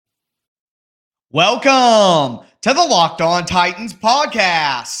Welcome to the Locked On Titans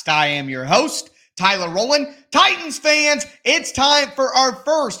podcast. I am your host, Tyler Rowland. Titans fans, it's time for our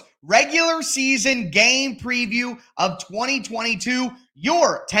first regular season game preview of 2022.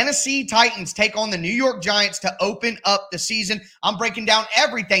 Your Tennessee Titans take on the New York Giants to open up the season. I'm breaking down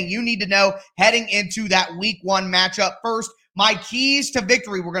everything you need to know heading into that week one matchup. First, my keys to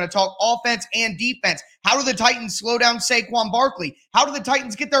victory. We're going to talk offense and defense. How do the Titans slow down Saquon Barkley? How do the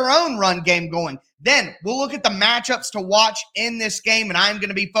Titans get their own run game going? Then we'll look at the matchups to watch in this game, and I'm going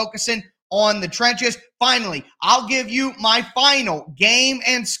to be focusing on the trenches. Finally, I'll give you my final game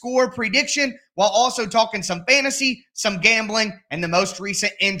and score prediction while also talking some fantasy, some gambling, and the most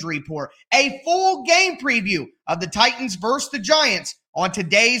recent injury report. A full game preview of the Titans versus the Giants on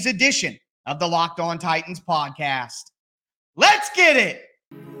today's edition of the Locked On Titans podcast. Let's get it!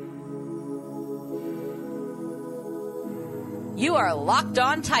 You are Locked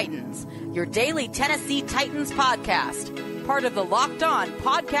On Titans, your daily Tennessee Titans podcast, part of the Locked On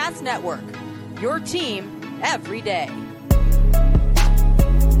Podcast Network, your team every day.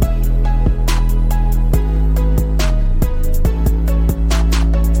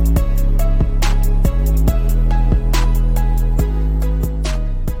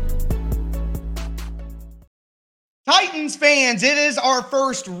 Titans fans, it is our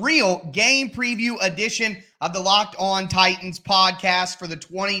first real game preview edition of the Locked On Titans podcast for the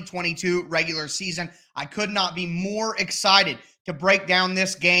 2022 regular season. I could not be more excited to break down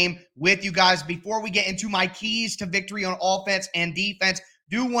this game with you guys. Before we get into my keys to victory on offense and defense,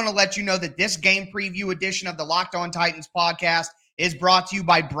 do want to let you know that this game preview edition of the Locked On Titans podcast is brought to you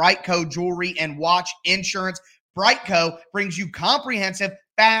by Brightco Jewelry and Watch Insurance. Brightco brings you comprehensive,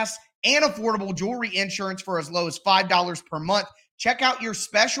 fast, and affordable jewelry insurance for as low as $5 per month. Check out your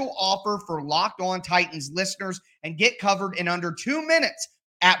special offer for Locked On Titans listeners and get covered in under 2 minutes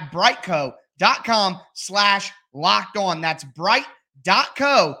at brightco.com/lockedon. That's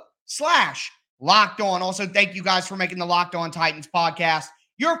bright.co/lockedon. Also, thank you guys for making the Locked On Titans podcast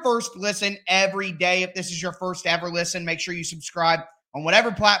your first listen every day. If this is your first ever listen, make sure you subscribe on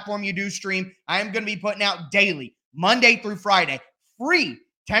whatever platform you do stream. I am going to be putting out daily, Monday through Friday, free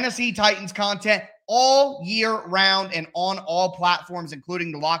Tennessee Titans content all year round and on all platforms,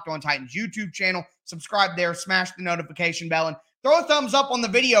 including the Locked On Titans YouTube channel. Subscribe there, smash the notification bell, and throw a thumbs up on the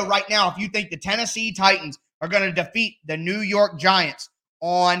video right now if you think the Tennessee Titans are going to defeat the New York Giants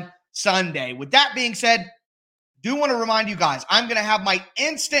on Sunday. With that being said, do want to remind you guys, I'm going to have my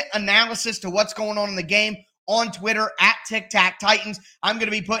instant analysis to what's going on in the game on Twitter at TicTacTitans. I'm going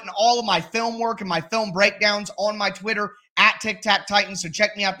to be putting all of my film work and my film breakdowns on my Twitter at TicTacTitans. So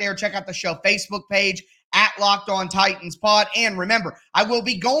check me out there. Check out the show Facebook page at Locked On Titans Pod. And remember, I will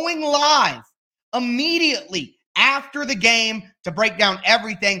be going live immediately after the game to break down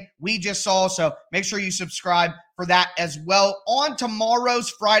everything we just saw. So make sure you subscribe for that as well. On tomorrow's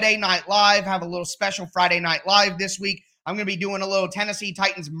Friday Night Live, have a little special Friday Night Live this week. I'm going to be doing a little Tennessee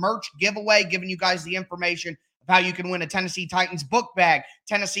Titans merch giveaway, giving you guys the information of how you can win a Tennessee Titans book bag,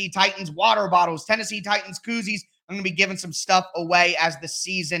 Tennessee Titans water bottles, Tennessee Titans koozies. I'm going to be giving some stuff away as the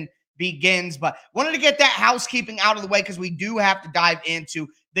season begins, but wanted to get that housekeeping out of the way because we do have to dive into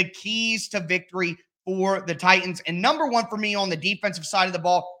the keys to victory for the Titans. And number one for me on the defensive side of the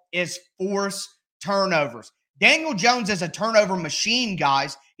ball is force turnovers. Daniel Jones is a turnover machine,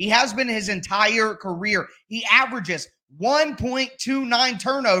 guys. He has been his entire career. He averages 1.29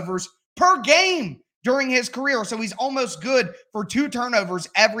 turnovers per game during his career. So he's almost good for 2 turnovers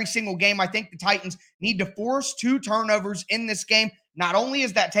every single game. I think the Titans need to force 2 turnovers in this game. Not only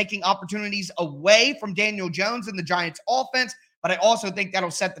is that taking opportunities away from Daniel Jones and the Giants offense, but I also think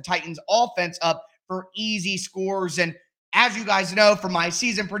that'll set the Titans offense up for easy scores. And as you guys know from my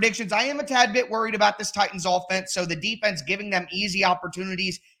season predictions, I am a tad bit worried about this Titans offense. So the defense giving them easy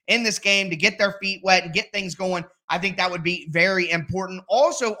opportunities in this game to get their feet wet and get things going, I think that would be very important.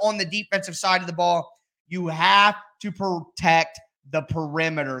 Also on the defensive side of the ball, you have to protect the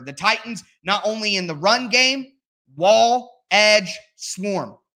perimeter. The Titans, not only in the run game, wall, edge,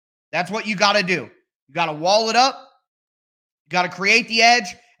 swarm. That's what you got to do. You got to wall it up. You got to create the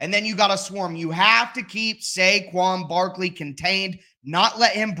edge, and then you got to swarm. You have to keep Saquon Barkley contained, not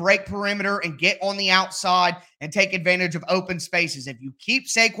let him break perimeter and get on the outside and take advantage of open spaces. If you keep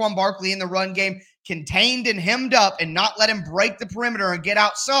Saquon Barkley in the run game contained and hemmed up and not let him break the perimeter and get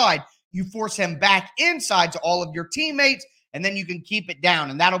outside, you force him back inside to all of your teammates, and then you can keep it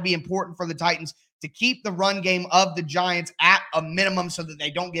down. And that'll be important for the Titans to keep the run game of the Giants at a minimum so that they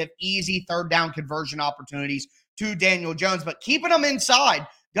don't give easy third down conversion opportunities to Daniel Jones. But keeping them inside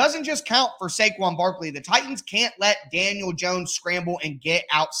doesn't just count for Saquon Barkley. The Titans can't let Daniel Jones scramble and get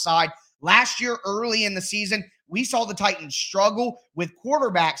outside. Last year, early in the season, we saw the Titans struggle with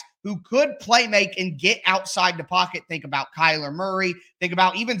quarterbacks who could play make and get outside the pocket. Think about Kyler Murray. Think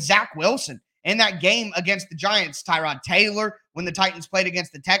about even Zach Wilson. In that game against the Giants, Tyrod Taylor, when the Titans played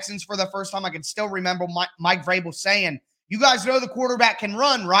against the Texans for the first time, I can still remember Mike Vrabel saying, you guys know the quarterback can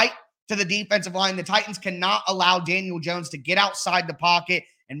run, right? To the defensive line. The Titans cannot allow Daniel Jones to get outside the pocket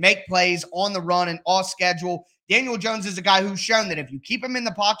and make plays on the run and off schedule. Daniel Jones is a guy who's shown that if you keep him in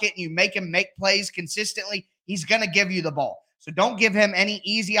the pocket and you make him make plays consistently, he's going to give you the ball. So don't give him any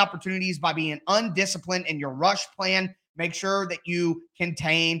easy opportunities by being undisciplined in your rush plan. Make sure that you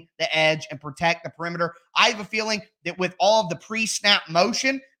contain the edge and protect the perimeter. I have a feeling that with all of the pre-snap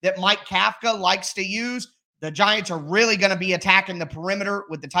motion that Mike Kafka likes to use, the Giants are really going to be attacking the perimeter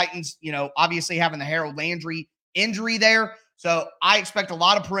with the Titans, obviously having the Harold Landry injury there. So I expect a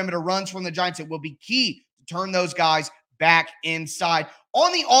lot of perimeter runs from the Giants. It will be key to turn those guys back inside.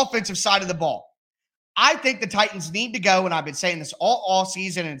 On the offensive side of the ball, I think the Titans need to go, and I've been saying this all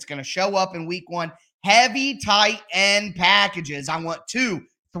season, and it's going to show up in week 1, heavy tight end packages. I want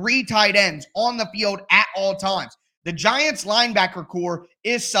 2-3 tight ends on the field at all times. The Giants linebacker core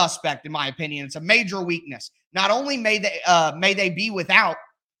is suspect, in my opinion. It's a major weakness. Not only may they be without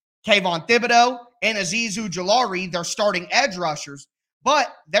Kayvon Thibodeau and Azeez Ojulari, their starting edge rushers,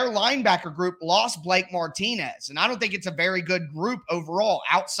 but their linebacker group lost Blake Martinez. And I don't think it's a very good group overall,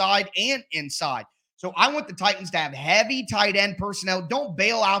 outside and inside. So I want the Titans to have heavy tight end personnel. Don't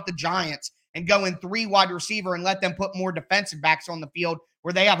bail out the Giants and go in 3 wide receiver and let them put more defensive backs on the field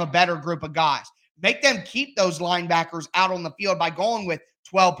where they have a better group of guys. Make them keep those linebackers out on the field by going with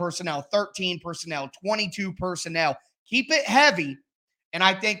 12 personnel, 13 personnel, 22 personnel. Keep it heavy, and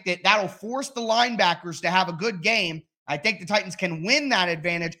I think that that'll force the linebackers to have a good game. I think the Titans can win that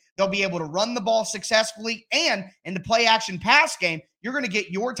advantage. They'll be able to run the ball successfully, and in the play-action pass game, you're going to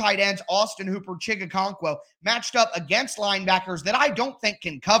get your tight ends, Austin Hooper, Chig Okonkwo, matched up against linebackers that I don't think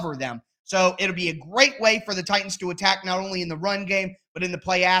can cover them. So it'll be a great way for the Titans to attack not only in the run game, but in the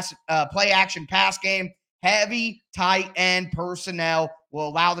play-action pass game. Heavy tight end personnel will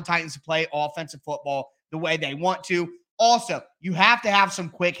allow the Titans to play offensive football the way they want to. Also, you have to have some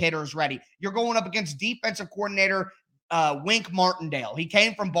quick hitters ready. You're going up against defensive coordinator Wink Martindale. He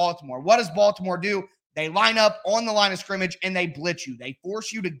came from Baltimore. What does Baltimore do? They line up on the line of scrimmage and they blitz you. They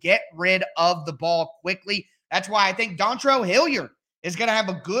force you to get rid of the ball quickly. That's why I think Dontrell Hilliard is going to have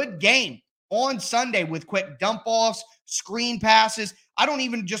a good game on Sunday with quick dump-offs, screen passes. I don't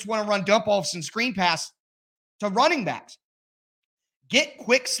even just want to run dump-offs and screen pass to running backs. Get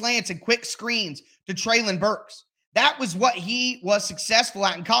quick slants and quick screens to Treylon Burks. That was what he was successful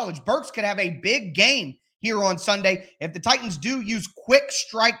at in college. Burks could have a big game here on Sunday if the Titans do use quick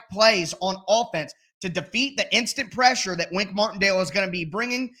strike plays on offense to defeat the instant pressure that Wink Martindale is going to be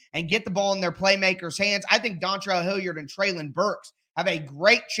bringing and get the ball in their playmakers' hands. I think Dontrell Hilliard and Treylon Burks have a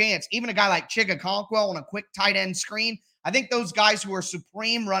great chance. Even a guy like Chig Okonkwo on a quick tight end screen. I think those guys who are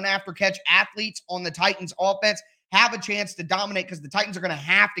supreme run after catch athletes on the Titans offense have a chance to dominate because the Titans are going to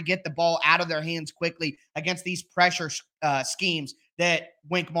have to get the ball out of their hands quickly against these pressure schemes that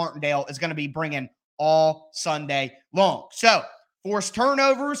Wink Martindale is going to be bringing all Sunday long. So force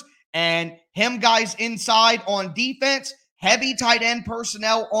turnovers and him guys inside on defense, heavy tight end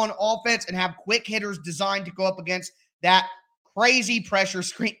personnel on offense, and have quick hitters designed to go up against that crazy pressure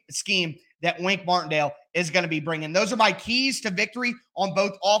scheme that Wink Martindale is going to be bringing. Those are my keys to victory on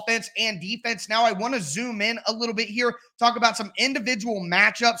both offense and defense. Now I want to zoom in a little bit here, talk about some individual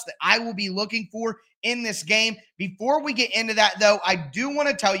matchups that I will be looking for in this game. Before we get into that, though, I do want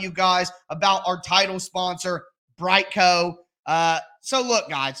to tell you guys about our title sponsor, Brightco. So look,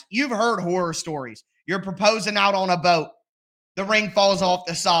 guys, you've heard horror stories. You're proposing out on a boat. The ring falls off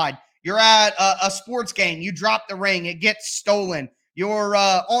the side. You're at a sports game. You drop the ring. It gets stolen. You're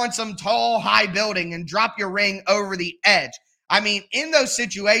on some tall, high building and drop your ring over the edge. I mean, in those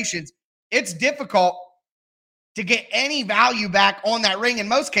situations, it's difficult to get any value back on that ring. In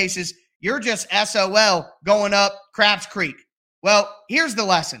most cases, you're just SOL going up Crabs Creek. Well, here's the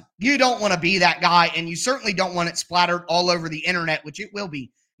lesson. You don't want to be that guy, and you certainly don't want it splattered all over the internet, which it will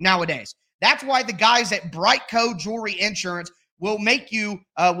be nowadays. That's why the guys at Brightco Jewelry Insurance will make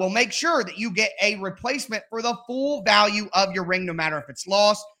sure that you get a replacement for the full value of your ring, no matter if it's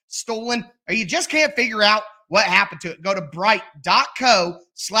lost, stolen, or you just can't figure out what happened to it. Go to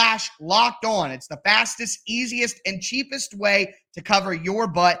bright.co/lockedon. It's the fastest, easiest, and cheapest way to cover your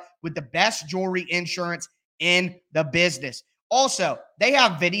butt with the best jewelry insurance in the business. Also, they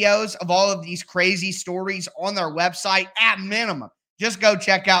have videos of all of these crazy stories on their website at minimum. Just go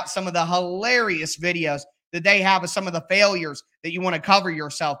check out some of the hilarious videos that they have of some of the failures that you want to cover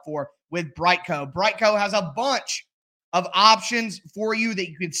yourself for with Brightco. Brightco has a bunch of options for you that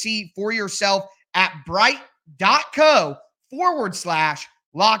you can see for yourself at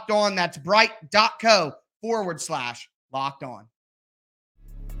bright.co/locked on. That's bright.co/locked on.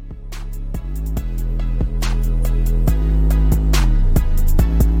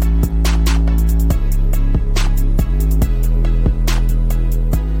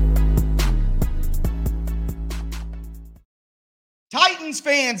 Titans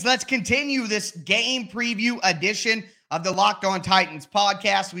fans, let's continue this game preview edition of the Locked On Titans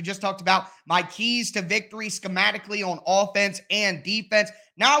podcast. We just talked about my keys to victory schematically on offense and defense.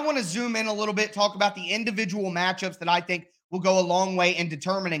 Now I want to zoom in a little bit, talk about the individual matchups that I think will go a long way in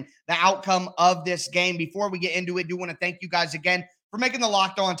determining the outcome of this game. Before we get into it, I do want to thank you guys again for making the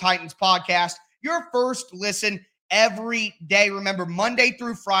Locked On Titans podcast your first listen every day. Remember, Monday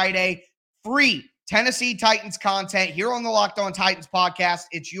through Friday, free Tennessee Titans content here on the Locked On Titans podcast.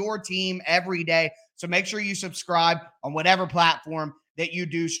 It's your team every day. So make sure you subscribe on whatever platform that you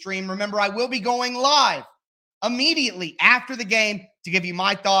do stream. Remember, I will be going live immediately after the game to give you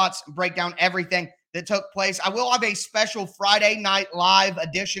my thoughts and break down everything that took place. I will have a special Friday night live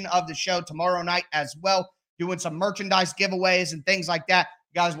edition of the show tomorrow night as well, doing some merchandise giveaways and things like that.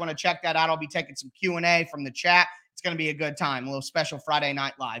 If you guys want to check that out, I'll be taking some Q&A from the chat. It's going to be a good time, a little special Friday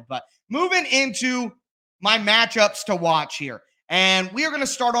night live. But moving into my matchups to watch here. And we are going to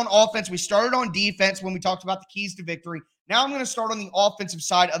start on offense. We started on defense when we talked about the keys to victory. Now I'm going to start on the offensive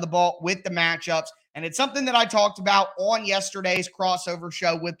side of the ball with the matchups. And it's something that I talked about on yesterday's crossover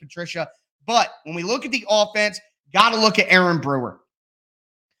show with Patricia. But when we look at the offense, got to look at Aaron Brewer.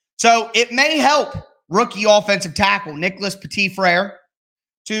 So it may help rookie offensive tackle Nicholas Petit-Frere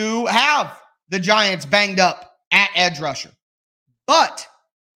to have the Giants banged up at edge rusher. But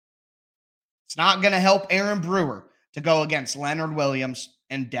it's not going to help Aaron Brewer to go against Leonard Williams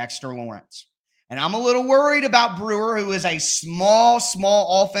and Dexter Lawrence. And I'm a little worried about Brewer, who is a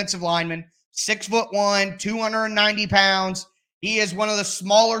small offensive lineman, 6'1", 290 pounds. He is one of the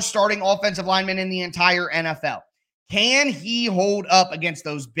smaller starting offensive linemen in the entire NFL. Can he hold up against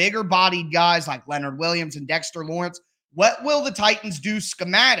those bigger bodied guys like Leonard Williams and Dexter Lawrence? What will the Titans do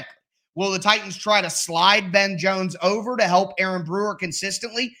schematically? Will the Titans try to slide Ben Jones over to help Aaron Brewer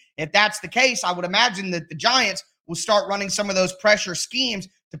consistently? If that's the case, I would imagine that the Giants will start running some of those pressure schemes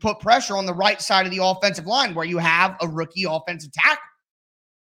to put pressure on the right side of the offensive line where you have a rookie offensive tackle.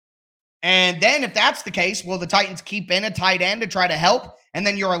 And then if that's the case, will the Titans keep in a tight end to try to help, and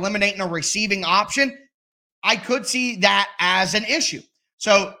then you're eliminating a receiving option? I could see that as an issue.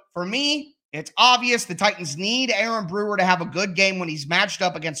 So for me, it's obvious the Titans need Aaron Brewer to have a good game when he's matched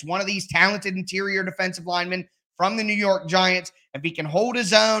up against one of these talented interior defensive linemen from the New York Giants. If he can hold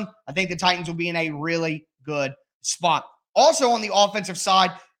his own, I think the Titans will be in a really good spot. Also on the offensive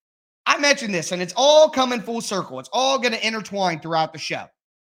side, I mentioned this, and it's all coming full circle. It's all going to intertwine throughout the show.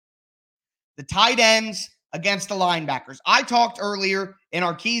 The tight ends against the linebackers. I talked earlier in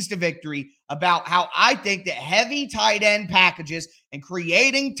our keys to victory about how I think that heavy tight end packages and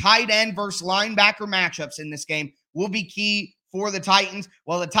creating tight end versus linebacker matchups in this game will be key for the Titans.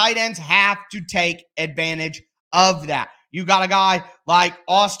 Well, the tight ends have to take advantage of that. You got a guy like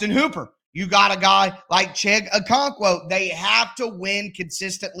Austin Hooper. You got a guy like Chig Okonkwo. They have to win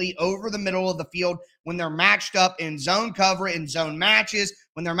consistently over the middle of the field when they're matched up in zone cover, in zone matches,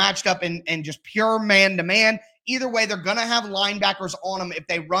 when they're matched up in just pure man-to-man. Either way, they're going to have linebackers on them. If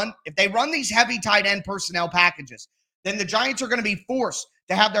they run these heavy tight end personnel packages, then the Giants are going to be forced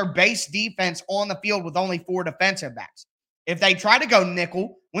to have their base defense on the field with only 4 defensive backs. If they try to go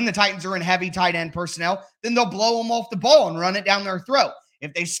nickel when the Titans are in heavy tight end personnel, then they'll blow them off the ball and run it down their throat.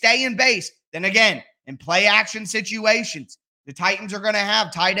 If they stay in base, then again, in play action situations, the Titans are going to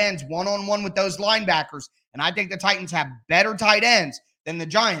have tight ends one-on-one with those linebackers. And I think the Titans have better tight ends than the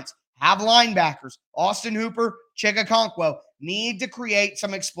Giants have linebackers. Austin Hooper, Chig Okonkwo need to create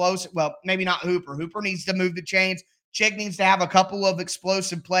some explosive, well, maybe not Hooper. Hooper needs to move the chains. Chig needs to have a couple of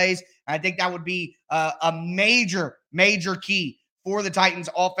explosive plays. I think that would be a major key for the Titans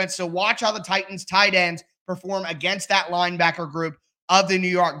offense. So watch how the Titans tight ends perform against that linebacker group of the New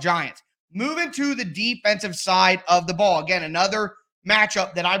York Giants. Moving to the defensive side of the ball. Again, another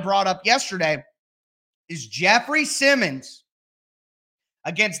matchup that I brought up yesterday is Jeffrey Simmons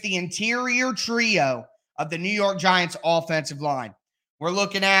against the interior trio of the New York Giants offensive line. We're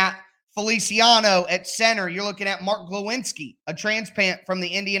looking at Feliciano at center. You're looking at Mark Glowinski, a transplant from the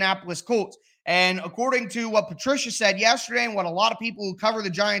Indianapolis Colts. And according to what Patricia said yesterday and what a lot of people who cover the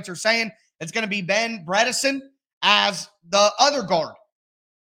Giants are saying, it's going to be Ben Bredeson as the other guard.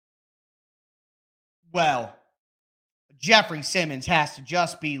 Well, Jeffrey Simmons has to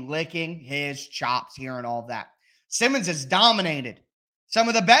just be licking his chops hearing all of that. Simmons has dominated some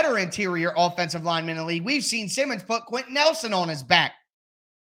of the better interior offensive linemen in the league. We've seen Simmons put Quentin Nelson on his back.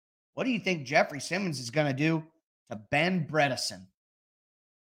 What do you think Jeffrey Simmons is going to do to Ben Bredesen?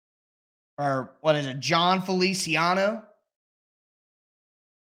 Or what is it, John Feliciano?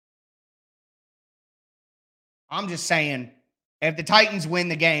 I'm just saying, if the Titans win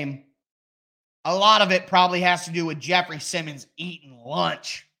the game, a lot of it probably has to do with Jeffrey Simmons eating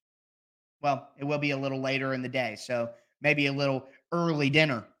lunch. Well, it will be a little later in the day, so maybe a little early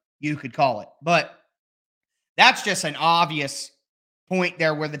dinner, you could call it. But that's just an obvious point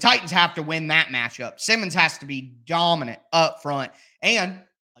there where the Titans have to win that matchup. Simmons has to be dominant up front. And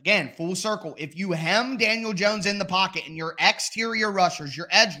again, full circle, if you hem Daniel Jones in the pocket and your exterior rushers, your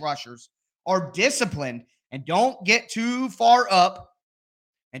edge rushers are disciplined and don't get too far up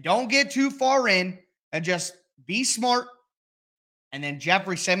and don't get too far in and just be smart, and then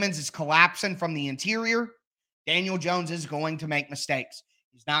Jeffrey Simmons is collapsing from the interior, Daniel Jones is going to make mistakes.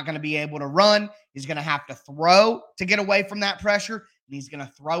 He's not going to be able to run. He's going to have to throw to get away from that pressure, and he's going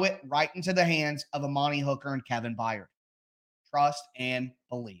to throw it right into the hands of Amani Hooker and Kevin Byard. Trust and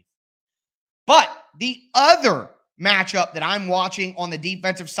believe. But the other matchup that I'm watching on the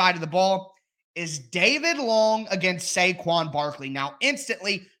defensive side of the ball is David Long against Saquon Barkley. Now,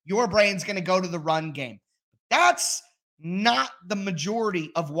 instantly, your brain's going to go to the run game. That's not the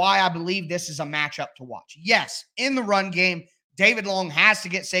majority of why I believe this is a matchup to watch. Yes, in the run game, David Long has to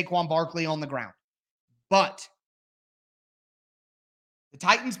get Saquon Barkley on the ground. But the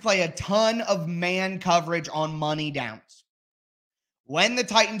Titans play a ton of man coverage on money downs. When the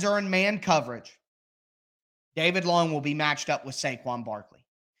Titans are in man coverage, David Long will be matched up with Saquon Barkley.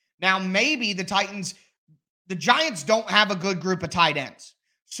 Now, maybe the Giants don't have a good group of tight ends.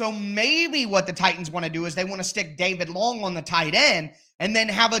 So maybe what the Titans want to do is they want to stick David Long on the tight end and then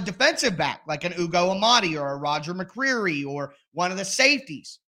have a defensive back like an Ugo Amadi or a Roger McCreary or one of the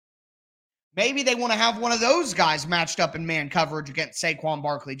safeties. Maybe they want to have one of those guys matched up in man coverage against Saquon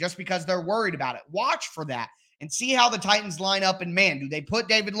Barkley just because they're worried about it. Watch for that and see how the Titans line up in man. Do they put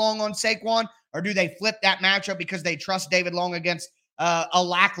David Long on Saquon, or do they flip that matchup because they trust David Long against a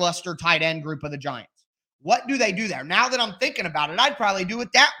lackluster tight end group of the Giants? What do they do there? Now that I'm thinking about it, I'd probably do it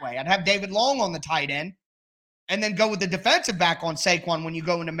that way. I'd have David Long on the tight end and then go with the defensive back on Saquon when you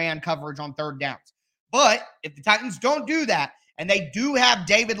go into man coverage on third downs. But if the Titans don't do that, and they do have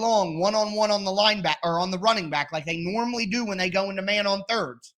David Long one-on-one on the linebacker or on the running back like they normally do when they go into man on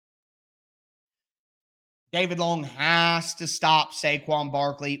thirds, David Long has to stop Saquon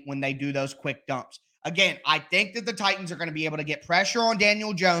Barkley when they do those quick dumps. Again, I think that the Titans are going to be able to get pressure on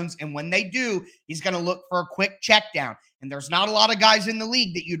Daniel Jones, and when they do, he's going to look for a quick check down. And there's not a lot of guys in the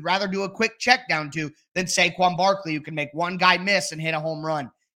league that you'd rather do a quick check down to than Saquon Barkley, who can make one guy miss and hit a home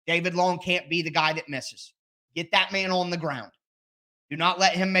run. David Long can't be the guy that misses. Get that man on the ground. Do not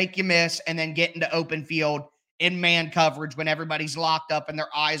let him make you miss and then get into open field in man coverage when everybody's locked up and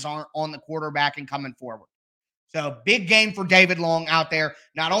their eyes aren't on the quarterback and coming forward. So big game for David Long out there,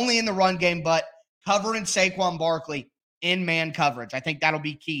 not only in the run game, but covering Saquon Barkley in man coverage. I think that'll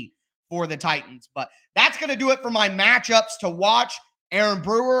be key for the Titans. But that's going to do it for my matchups to watch. Aaron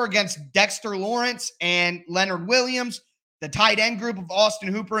Brewer against Dexter Lawrence and Leonard Williams. The tight end group of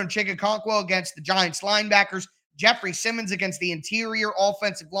Austin Hooper and Chigga against the Giants linebackers. Jeffrey Simmons against the interior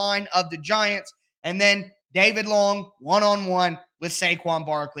offensive line of the Giants. And then David Long one-on-one with Saquon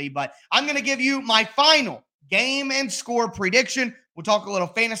Barkley. But I'm going to give you my final game and score prediction. We'll talk a little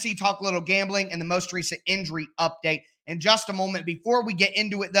fantasy, talk a little gambling, and the most recent injury update in just a moment. Before we get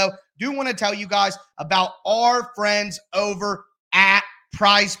into it, though, do want to tell you guys about our friends over at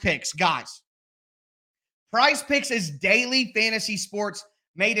Prize Picks. Guys, Prize Picks is daily fantasy sports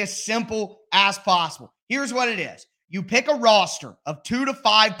made as simple as possible. Here's what it is. You pick a roster of 2 to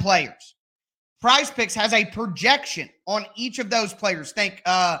 5 players. Prize Picks has a projection on each of those players. Think,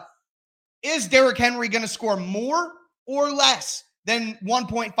 is Derrick Henry going to score more or less than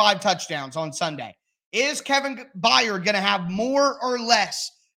 1.5 touchdowns on Sunday? Is Kevin Byard going to have more or less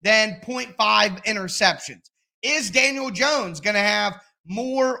than 0.5 interceptions? Is Daniel Jones going to have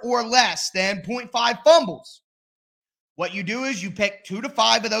more or less than 0.5 fumbles? What you do is you pick 2 to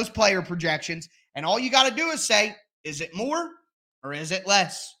 5 of those player projections, and all you got to do is say, is it more or is it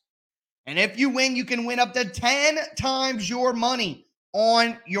less? And if you win, you can win up to 10 times your money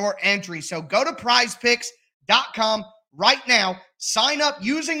on your entry. So go to prizepicks.com right now, sign up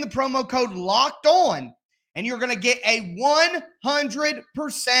using the promo code Locked On, and you're going to get a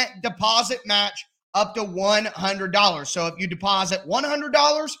 100% deposit match up to $100. So if you deposit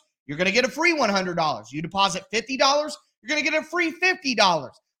 $100, you're going to get a free $100. You deposit $50, you're going to get a free $50.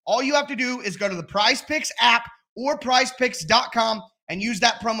 All you have to do is go to the Prize Picks app or prizepicks.com and use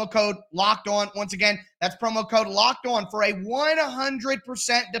that promo code Locked On. Once again, that's promo code Locked On for a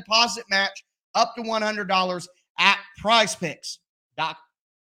 100% deposit match up to $100 at prizepicks.com.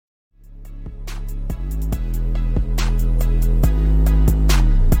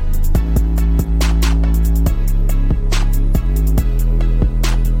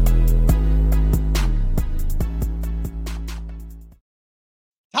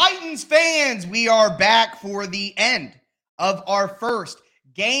 Titans fans, we are back for the end of our first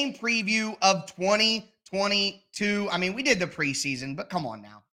game preview of 2022. I mean, we did the preseason, but come on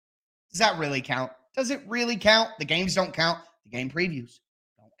now. Does that really count? Does it really count? The games don't count. The game previews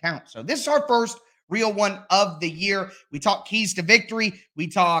don't count. So this is our first real one of the year. We talked keys to victory. We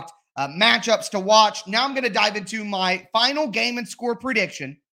talked matchups to watch. Now I'm going to dive into my final game and score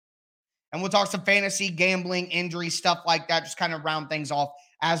prediction. And we'll talk some fantasy, gambling, injury, stuff like that, just kind of round things off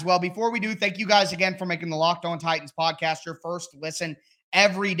as well. Before we do, thank you guys again for making the Locked On Titans podcast your first listen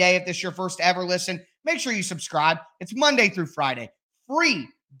every day. If this is your first ever listen, make sure you subscribe. It's Monday through Friday. Free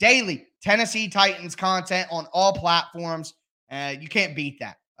daily Tennessee Titans content on all platforms. You can't beat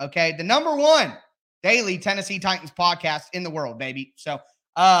that, okay? The number one daily Tennessee Titans podcast in the world, baby. So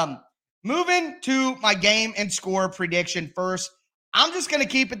moving to my game and score prediction first. I'm just going to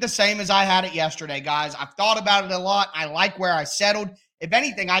keep it the same as I had it yesterday, guys. I've thought about it a lot. I like where I settled. If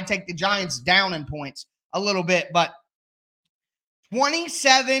anything, I'd take the Giants down in points a little bit, but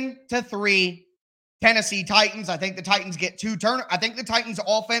 27-3 Tennessee Titans. I think the Titans get two turn. I think the Titans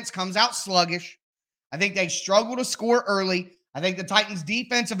offense comes out sluggish. I think they struggle to score early. I think the Titans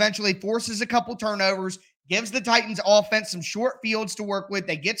defense eventually forces a couple turnovers, gives the Titans offense some short fields to work with.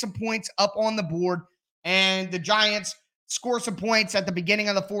 They get some points up on the board, and the Giants score some points at the beginning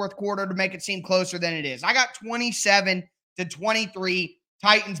of the fourth quarter to make it seem closer than it is. I got 27-23.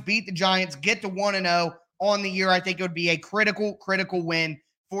 Titans beat the Giants, get to 1-0 on the year. I think it would be a critical win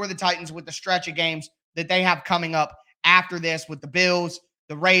for the Titans with the stretch of games that they have coming up after this with the Bills,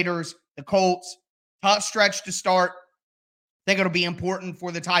 the Raiders, the Colts. Tough stretch to start. I think it'll be important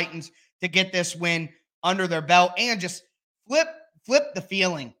for the Titans to get this win under their belt and just flip the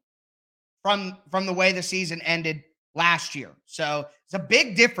feeling from the way the season ended last year. So it's a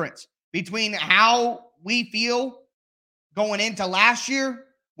big difference between how we feel going into last year,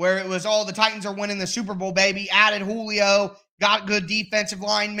 where it was all the Titans are winning the Super Bowl, baby, added Julio, got good defensive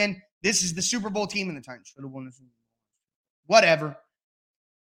linemen. This is the Super Bowl team, and the Titans should have won the Super Bowl. Whatever.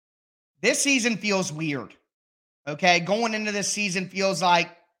 This season feels weird, okay? Going into this season feels like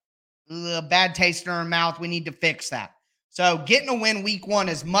a bad taste in our mouth. We need to fix that. So getting a win week one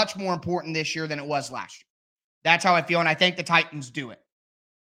is much more important this year than it was last year. That's how I feel, and I think the Titans do it.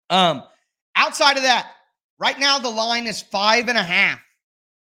 Outside of that, right now the line is 5.5.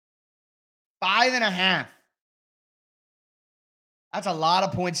 5.5. That's a lot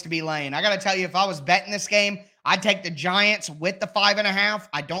of points to be laying. I got to tell you, if I was betting this game, I'd take the Giants with the 5.5.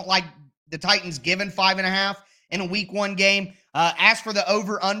 I don't like the Titans giving 5.5 in a week one game. As for the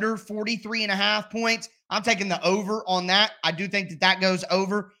over-under, 43.5 points, I'm taking the over on that. I do think that goes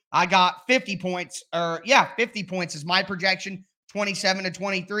over. I got 50 points, 50 points is my projection,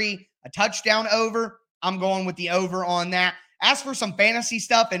 27-23, a touchdown over. I'm going with the over on that. As for some fantasy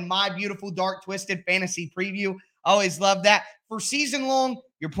stuff in my beautiful, dark, twisted fantasy preview, I always love that. For season long,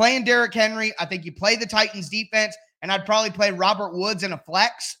 you're playing Derrick Henry. I think you play the Titans defense, and I'd probably play Robert Woods in a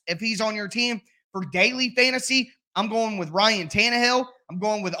flex if he's on your team. For daily fantasy, I'm going with Ryan Tannehill. I'm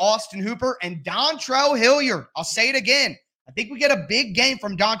going with Austin Hooper and Dontrell Hilliard. I'll say it again. I think we get a big game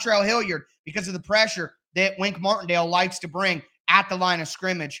from Dontrell Hilliard because of the pressure that Wink Martindale likes to bring at the line of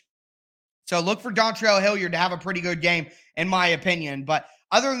scrimmage. So look for Dontrell Hilliard to have a pretty good game, in my opinion. But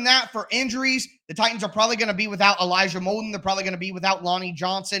other than that, for injuries, the Titans are probably going to be without Elijah Molden. They're probably going to be without Lonnie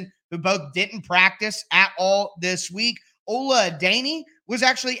Johnson, who both didn't practice at all this week. Ola Adeniyi was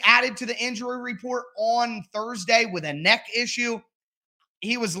actually added to the injury report on Thursday with a neck issue.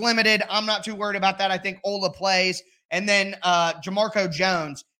 He was limited. I'm not too worried about that. I think Ola plays. And then Jamarco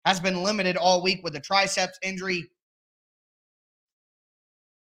Jones has been limited all week with a triceps injury.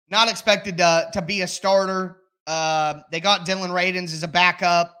 Not expected to be a starter. They got Dylan Radins as a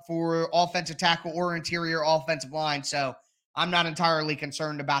backup for offensive tackle or interior offensive line. So I'm not entirely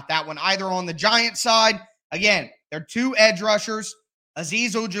concerned about that one. Either on the Giants side, again, they're two edge rushers,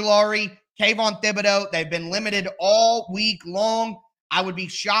 Azeez Ojulari, Kayvon Thibodeau. They've been limited all week long. I would be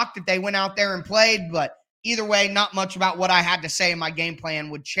shocked if they went out there and played, but either way, not much about what I had to say in my game plan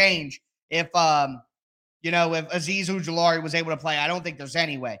would change if Azeez Ojulari was able to play. I don't think there's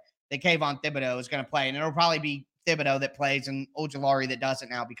any way that Kayvon Thibodeau is going to play, and it'll probably be Thibodeau that plays and Ojulari that doesn't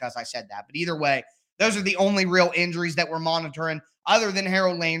now because I said that. But either way, those are the only real injuries that we're monitoring other than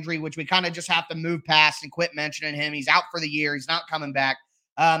Harold Landry, which we kind of just have to move past and quit mentioning him. He's out for the year. He's not coming back.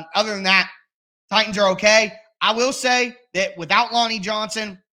 Other than that, Titans are okay. I will say that without Lonnie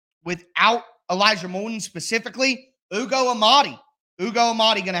Johnson, without Elijah Molden specifically, Ugo Amadi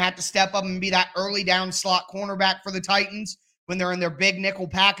going to have to step up and be that early down slot cornerback for the Titans when they're in their big nickel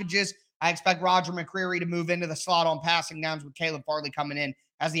packages. I expect Roger McCreary to move into the slot on passing downs with Caleb Farley coming in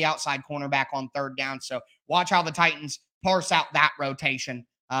as the outside cornerback on third down. So watch how the Titans parse out that rotation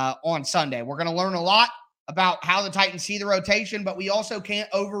on Sunday. We're going to learn a lot about how the Titans see the rotation, but we also can't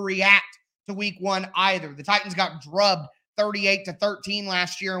overreact to week one either. The Titans got drubbed 38-13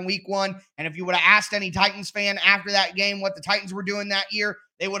 last year in week one. And if you would have asked any Titans fan after that game what the Titans were doing that year,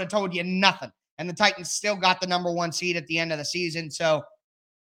 they would have told you nothing. And the Titans still got the number one seed at the end of the season. So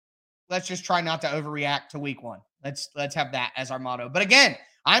let's just try not to overreact to week one. Let's have that as our motto. But again,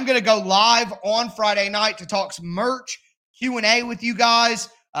 I'm going to go live on Friday night to talk some merch, Q&A with you guys.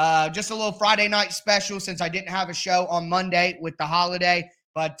 Just a little Friday night special since I didn't have a show on Monday with the holiday.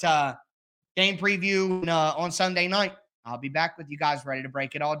 But game preview on Sunday night. I'll be back with you guys ready to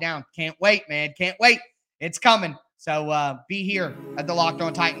break it all down. Can't wait, man. Can't wait. It's coming. So be here at the Locked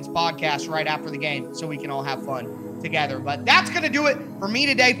On Titans podcast right after the game so we can all have fun together. But that's going to do it for me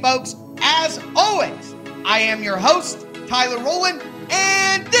today, folks. As always, I am your host, Tyler Rowland,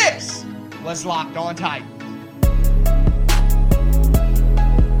 and this was Locked On Titans.